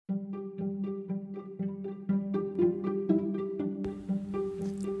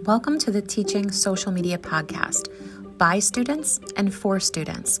Welcome to the Teaching Social Media podcast by students and for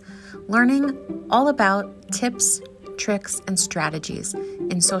students, learning all about tips, tricks, and strategies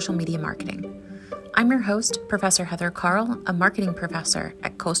in social media marketing. I'm your host, Professor Heather Carl, a marketing professor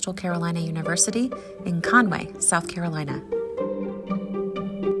at Coastal Carolina University in Conway, South Carolina.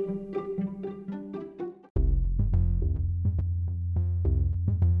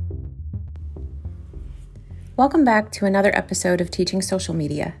 Welcome back to another episode of Teaching Social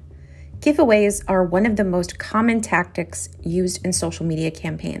Media. Giveaways are one of the most common tactics used in social media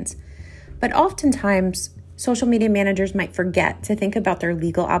campaigns, but oftentimes social media managers might forget to think about their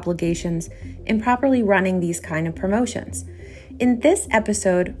legal obligations in properly running these kind of promotions. In this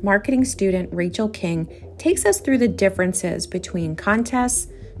episode, marketing student Rachel King takes us through the differences between contests,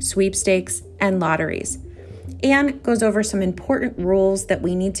 sweepstakes, and lotteries, and goes over some important rules that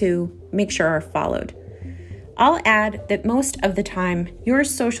we need to make sure are followed. I'll add that most of the time, your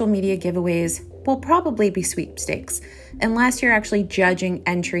social media giveaways will probably be sweepstakes, unless you're actually judging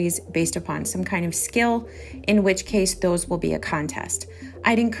entries based upon some kind of skill, in which case those will be a contest.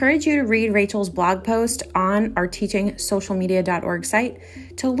 I'd encourage you to read Rachel's blog post on our teachingsocialmedia.org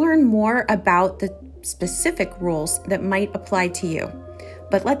site to learn more about the specific rules that might apply to you.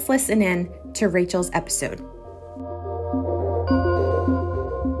 But let's listen in to Rachel's episode.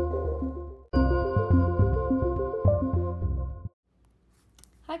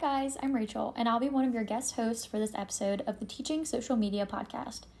 Hi guys, I'm Rachel, and I'll be one of your guest hosts for this episode of the Teaching Social Media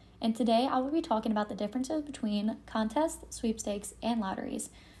podcast. And today I will be talking about the differences between contests, sweepstakes, and lotteries,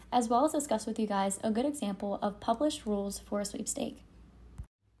 as well as discuss with you guys a good example of published rules for a sweepstake.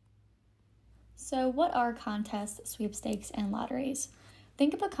 So what are contests, sweepstakes, and lotteries?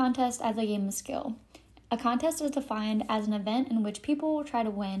 Think of a contest as a game of skill. A contest is defined as an event in which people will try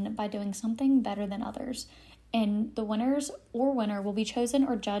to win by doing something better than others, and the winners or winner will be chosen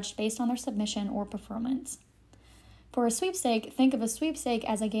or judged based on their submission or performance. For a sweepstake, think of a sweepstake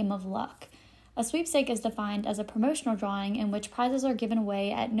as a game of luck. A sweepstake is defined as a promotional drawing in which prizes are given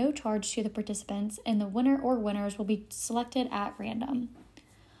away at no charge to the participants, and the winner or winners will be selected at random.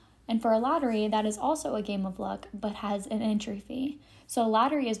 And for a lottery, that is also a game of luck, but has an entry fee. So a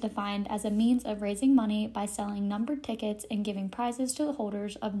lottery is defined as a means of raising money by selling numbered tickets and giving prizes to the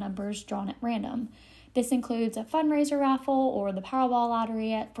holders of numbers drawn at random. This includes a fundraiser raffle or the Powerball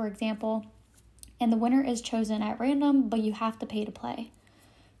lottery, for example, and the winner is chosen at random, but you have to pay to play.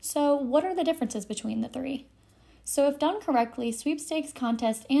 So what are the differences between the three? So if done correctly, sweepstakes,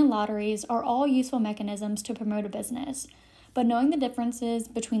 contests, and lotteries are all useful mechanisms to promote a business, but knowing the differences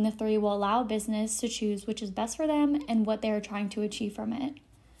between the three will allow a business to choose which is best for them and what they are trying to achieve from it.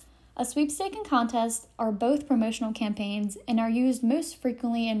 A sweepstake and contest are both promotional campaigns and are used most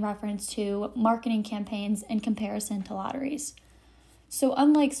frequently in reference to marketing campaigns in comparison to lotteries. So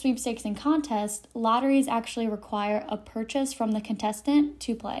unlike sweepstakes and contests, lotteries actually require a purchase from the contestant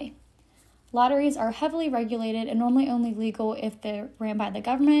to play. Lotteries are heavily regulated and normally only legal if they're ran by the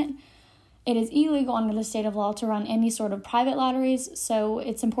government. It is illegal under the state of law to run any sort of private lotteries, so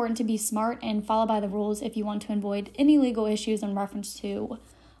it's important to be smart and follow by the rules if you want to avoid any legal issues in reference to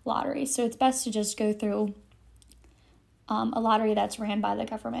lotteries. So it's best to just go through a lottery that's ran by the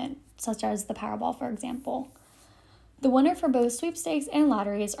government, such as the Powerball, for example. The winner for both sweepstakes and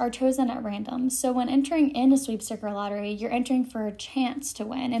lotteries are chosen at random. So when entering in a sweepstake or lottery, you're entering for a chance to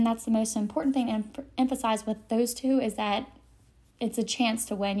win. And that's the most important thing to emphasize with those two is that it's a chance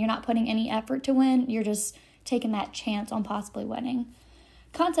to win. You're not putting any effort to win. You're just taking that chance on possibly winning.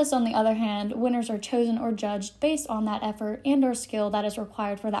 Contests, on the other hand, winners are chosen or judged based on that effort and or skill that is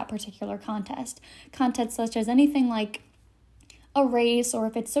required for that particular contest. Contests such as anything like a race, or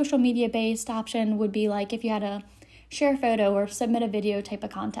if it's social media based option would be like if you had a share photo or submit a video type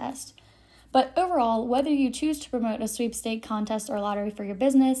of contest. But overall, whether you choose to promote a sweepstake, contest, or lottery for your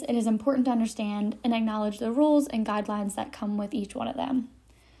business, it is important to understand and acknowledge the rules and guidelines that come with each one of them.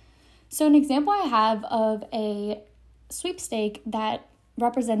 So an example I have of a sweepstake that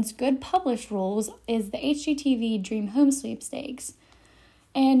represents good published rules is the HGTV Dream Home Sweepstakes.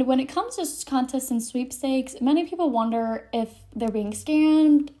 And when it comes to contests and sweepstakes, many people wonder if they're being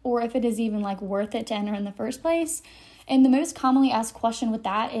scammed or if it is even worth it to enter in the first place. And the most commonly asked question with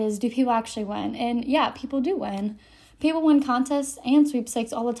that is, do people actually win? And yeah, people do win. People win contests and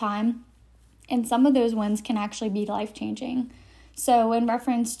sweepstakes all the time, and some of those wins can actually be life-changing. So in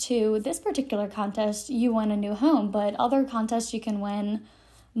reference to this particular contest, you win a new home, but other contests you can win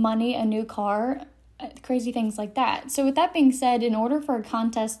money, a new car, crazy things like that. So with that being said, in order for a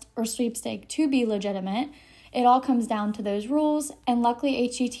contest or sweepstake to be legitimate, it all comes down to those rules, and luckily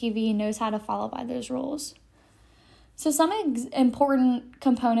HGTV knows how to follow by those rules. So some important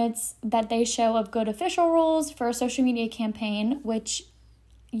components that they show of good official rules for a social media campaign, which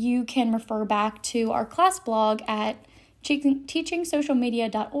you can refer back to our class blog at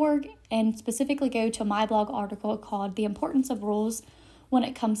teachingsocialmedia.org and specifically go to my blog article called The Importance of Rules When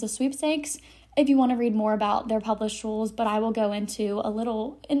It Comes to Sweepstakes if you want to read more about their published rules, but I will go into a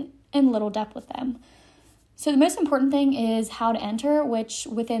little in little depth with them. So the most important thing is how to enter, which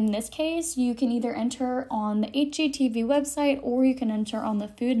within this case, you can either enter on the HGTV website or you can enter on the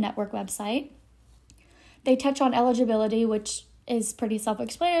Food Network website. They touch on eligibility, which is pretty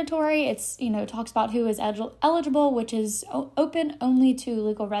self-explanatory. It's, talks about who is eligible, which is open only to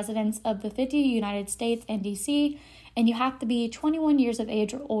legal residents of the 50 United States and DC, and you have to be 21 years of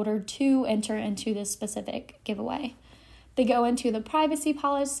age or older to enter into this specific giveaway. They go into the privacy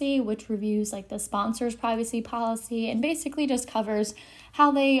policy, which reviews the sponsor's privacy policy and basically just covers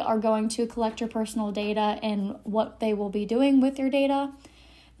how they are going to collect your personal data and what they will be doing with your data.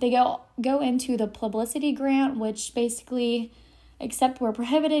 They go into the publicity grant, which basically, except where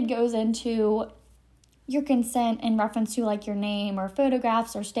prohibited, goes into your consent in reference to your name or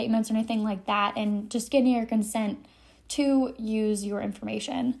photographs or statements or anything like that, and just getting your consent to use your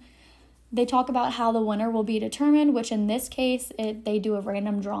information. They talk about how the winner will be determined, which in this case, they do a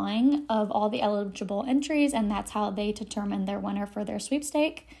random drawing of all the eligible entries, and that's how they determine their winner for their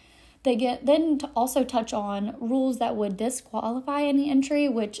sweepstake. They then also touch on rules that would disqualify any entry,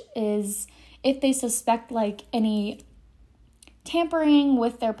 which is if they suspect any tampering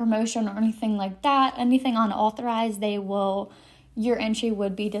with their promotion or anything like that, anything unauthorized, your entry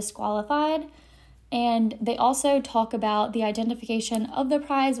would be disqualified. And they also talk about the identification of the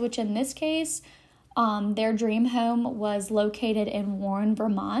prize, which in this case, their dream home was located in Warren,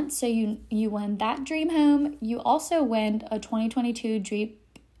 Vermont. So you win that dream home. You also win a 2022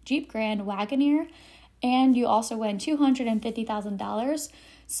 Jeep Grand Wagoneer, and you also win $250,000.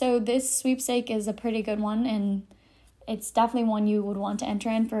 So this sweepstake is a pretty good one, and it's definitely one you would want to enter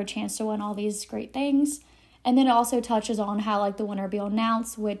in for a chance to win all these great things. And then it also touches on how the winner be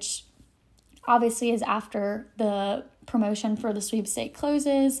announced, which obviously is after the promotion for the sweepstake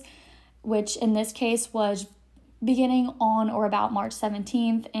closes, which in this case was beginning on or about March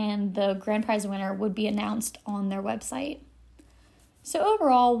 17th, and the grand prize winner would be announced on their website. So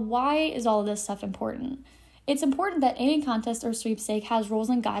overall, why is all of this stuff important? It's important that any contest or sweepstake has rules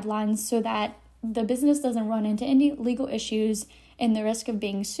and guidelines so that the business doesn't run into any legal issues and the risk of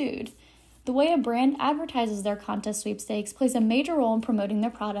being sued. The way a brand advertises their contest sweepstakes plays a major role in promoting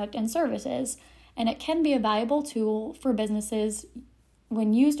their product and services, and it can be a valuable tool for businesses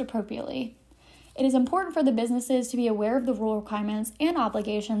when used appropriately. It is important for the businesses to be aware of the rule requirements and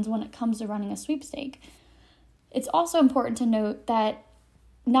obligations when it comes to running a sweepstake. It's also important to note that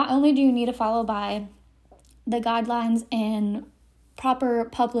not only do you need to follow by the guidelines and proper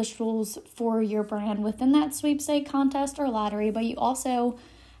published rules for your brand within that sweepstake contest or lottery, but you also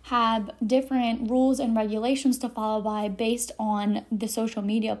have different rules and regulations to follow by based on the social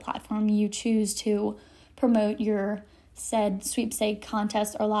media platform you choose to promote your said sweepstake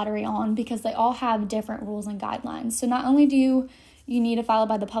contest or lottery on, because they all have different rules and guidelines. So not only do you need to follow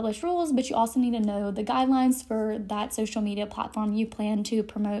by the published rules, but you also need to know the guidelines for that social media platform you plan to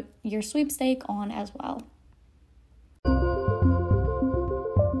promote your sweepstake on as well.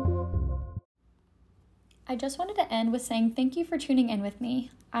 I just wanted to end with saying thank you for tuning in with me.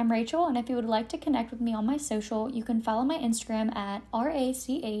 I'm Rachel, and if you would like to connect with me on my social, you can follow my Instagram at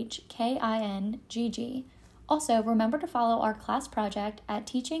RACHKINGG. Also, remember to follow our class project at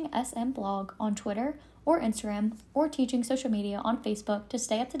Teaching SM Blog on Twitter or Instagram, or Teaching Social Media on Facebook to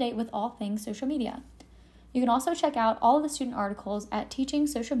stay up to date with all things social media. You can also check out all of the student articles at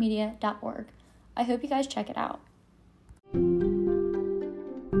teachingsocialmedia.org. I hope you guys check it out.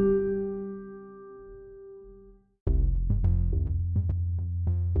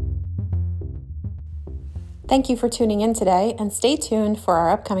 Thank you for tuning in today, and stay tuned for our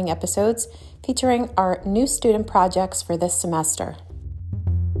upcoming episodes featuring our new student projects for this semester.